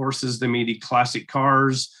may need horses. They may need classic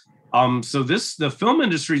cars. So the film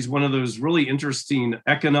industry is one of those really interesting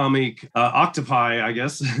economic octopi, I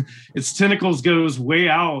guess. Its tentacles goes way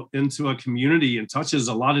out into a community and touches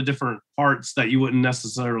a lot of different parts that you wouldn't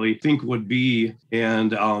necessarily think would be.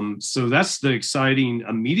 And so that's the exciting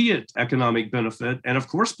immediate economic benefit. And of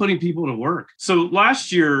course, putting people to work. So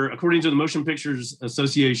last year, according to the Motion Pictures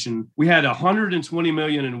Association, we had $120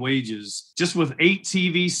 million in wages just with 8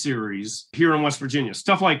 TV series here in West Virginia,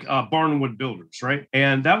 stuff like Barnwood Builders, right?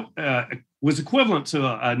 And that was equivalent to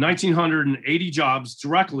 1,980 jobs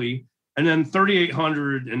directly, and then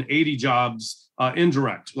 3,880 jobs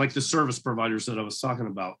indirect, like the service providers that I was talking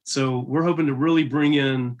about. So we're hoping to really bring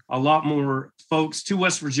in a lot more folks to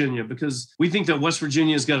West Virginia, because we think that West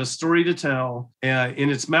Virginia's got a story to tell in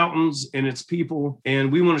its mountains, in its people,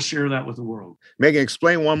 and we want to share that with the world. Megan,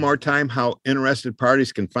 explain one more time how interested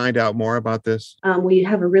parties can find out more about this. We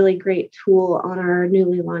have a really great tool on our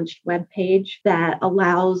newly launched webpage that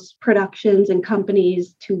allows productions and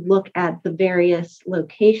companies to look at the various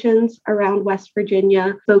locations around West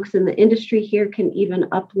Virginia. Folks in the industry here can even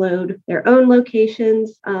upload their own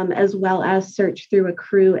locations, as well as search through a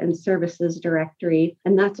crew and services directory.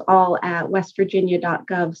 And that's all at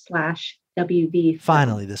westvirginia.gov/WV.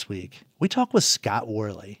 Finally this week, we talk with Scott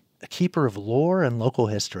Worley, a keeper of lore and local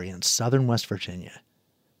history in southern West Virginia.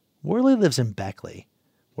 Worley lives in Beckley,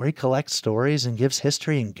 where he collects stories and gives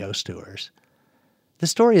history and ghost tours.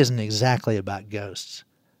 This story isn't exactly about ghosts,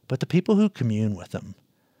 but the people who commune with them.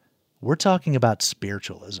 We're talking about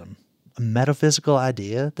spiritualism, a metaphysical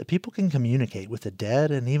idea that people can communicate with the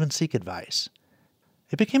dead and even seek advice.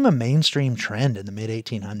 It became a mainstream trend in the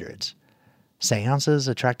mid-1800s. Seances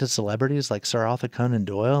attracted celebrities like Sir Arthur Conan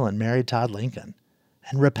Doyle and Mary Todd Lincoln,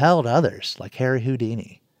 and repelled others like Harry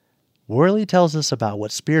Houdini. Worley tells us about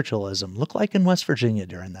what spiritualism looked like in West Virginia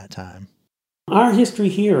during that time. Our history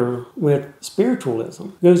here with spiritualism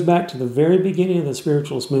goes back to the very beginning of the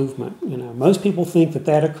spiritualist movement. Most people think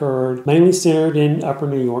that occurred mainly centered in upper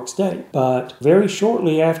New York State. But very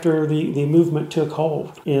shortly after the movement took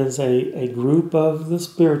hold is a group of the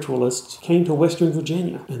spiritualists came to Western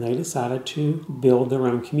Virginia, and they decided to build their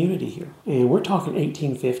own community here. And we're talking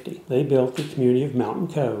 1850. They built the community of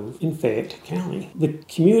Mountain Cove in Fayette County. The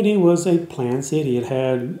community was a planned city. It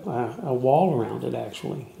had a wall around it,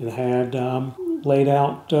 actually. It had laid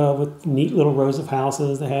out with neat little rows of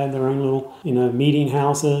houses. They had their own little, meeting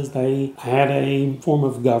houses. They had a form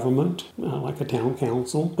of government, like a town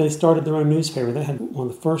council. They started their own newspaper. They had one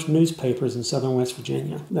of the first newspapers in southern West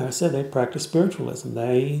Virginia. Like I said, they practiced spiritualism.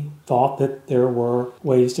 They thought that there were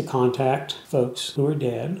ways to contact folks who were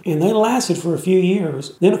dead. And they lasted for a few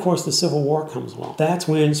years. Then, of course, the Civil War comes along. That's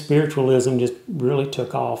when spiritualism just really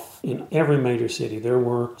took off in every major city. There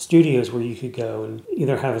were studios where you could go and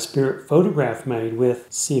either have a spirit photograph made with,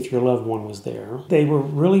 see if your loved one was there. They were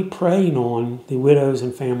really preying on the widows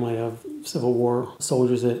and family of Civil War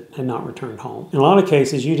soldiers that had not returned home. In a lot of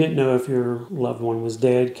cases, you didn't know if your loved one was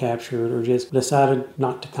dead, captured, or just decided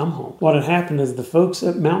not to come home. What had happened is the folks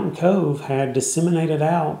at Mountain Cove had disseminated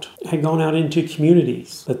out, had gone out into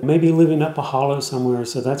communities, but maybe living up a hollow somewhere.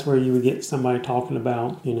 So that's where you would get somebody talking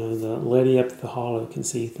about, the lady up the hollow can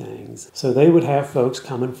see things. So they would have folks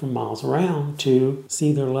coming from miles around to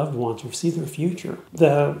see their loved ones or see their future.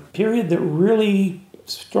 The period that really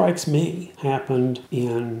strikes me happened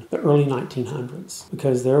in the early 1900s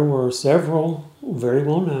because there were several very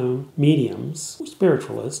well-known mediums,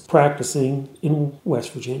 spiritualists, practicing in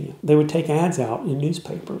West Virginia. They would take ads out in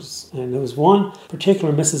newspapers. And there was one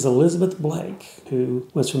particular, Mrs. Elizabeth Blake, who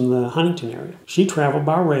was from the Huntington area. She traveled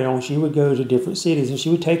by rail. She would go to different cities, and she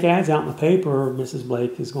would take ads out in the paper. Mrs.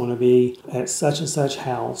 Blake is going to be at such and such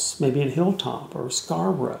house, maybe in Hilltop or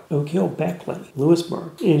Scarborough, Oak Hill, Beckley,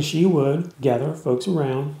 Lewisburg. And she would gather folks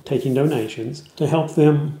around, taking donations, to help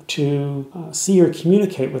them to see or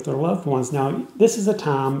communicate with their loved ones. Now, this is a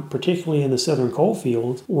time, particularly in the southern coal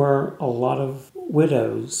fields, where a lot of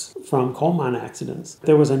widows from coal mine accidents.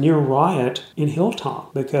 There was a near riot in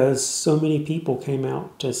Hilltop because so many people came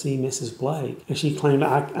out to see Mrs. Blake. And she claimed,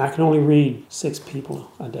 I can only read 6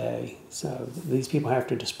 people a day, so these people have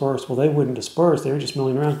to disperse. Well, they wouldn't disperse. They were just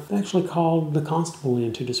milling around. They actually called the constable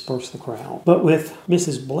in to disperse the crowd. But with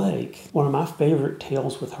Mrs. Blake, one of my favorite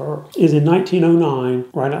tales with her is in 1909,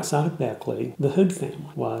 right outside of Beckley, the Hood family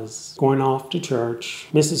was going off to church.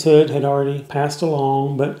 Mrs. Hood had already passed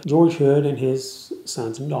along, but George Hood and his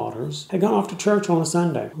sons and daughters had gone off to church on a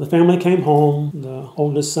Sunday. The family came home. The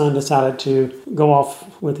oldest son decided to go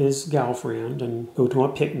off with his gal friend and go to a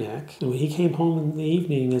picnic. And when he came home in the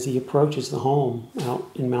evening, as he approaches the home out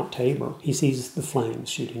in Mount Tabor, he sees the flames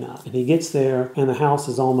shooting up. And he gets there, and the house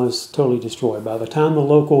is almost totally destroyed. By the time the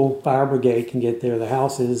local fire brigade can get there, the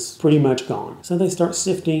house is pretty much gone. So they start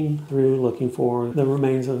sifting through, looking for the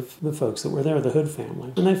remains of the folks that were there, the Hood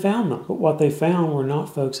family. And they found them. But what they found were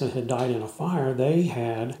not folks that had died in a fire. They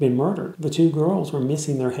had been murdered. The 2 girls were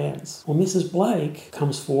missing their heads. Well, Mrs. Blake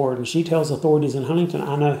comes forward, and she tells authorities in Huntington,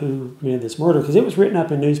 I know who committed this murder, because it was written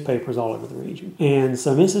up in newspapers all over the region. And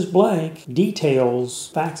so Mrs. Blake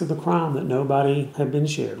details facts of the crime that nobody had been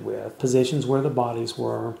shared with, positions where the bodies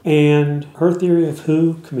were, and her theory of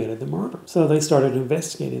who committed the murder. So they started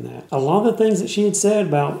investigating that. A lot of the things that she had said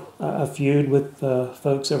about a feud with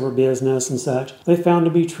folks over business and such, they found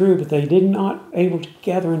to be true, but they did not able to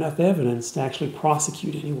gather enough evidence to actually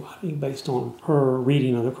prosecute anybody based on her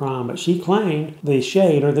reading of the crime. But she claimed the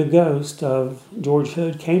shade or the ghost of George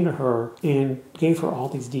Hood came to her and gave her all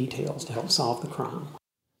these details to help solve the crime.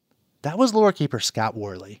 That was lorekeeper Scott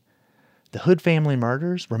Worley. The Hood family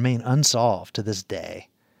murders remain unsolved to this day.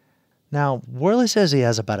 Now, Worley says he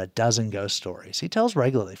has about a dozen ghost stories he tells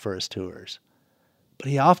regularly for his tours. But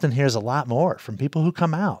he often hears a lot more from people who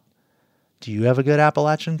come out. Do you have a good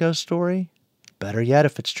Appalachian ghost story? Better yet,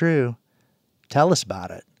 if it's true, tell us about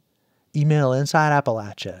it. Email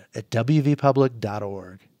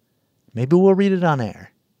InsideAppalachia@wvpublic.org. Maybe we'll read it on air.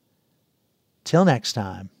 Till next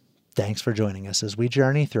time, thanks for joining us as we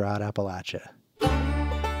journey throughout Appalachia.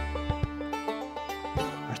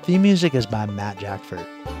 Our theme music is by Matt Jackford.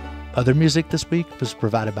 Other music this week was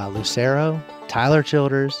provided by Lucero, Tyler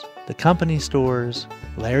Childers, The Company Stores,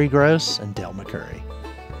 Larry Gross, and Dale McCurry.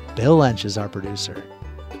 Bill Lynch is our producer.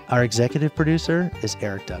 Our executive producer is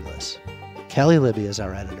Eric Douglas. Kelly Libby is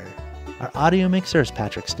our editor. Our audio mixer is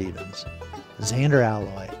Patrick Stevens. Xander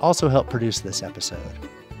Alloy also helped produce this episode.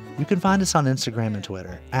 You can find us on Instagram and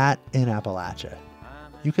Twitter @InAppalachia.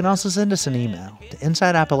 You can also send us an email to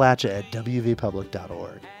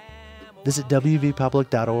insideappalachia@wvpublic.org. Visit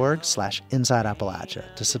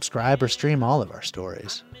wvpublic.org/InsideAppalachia to subscribe or stream all of our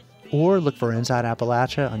stories. Or look for Inside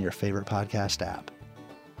Appalachia on your favorite podcast app.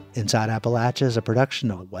 Inside Appalachia is a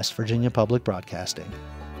production of West Virginia Public Broadcasting.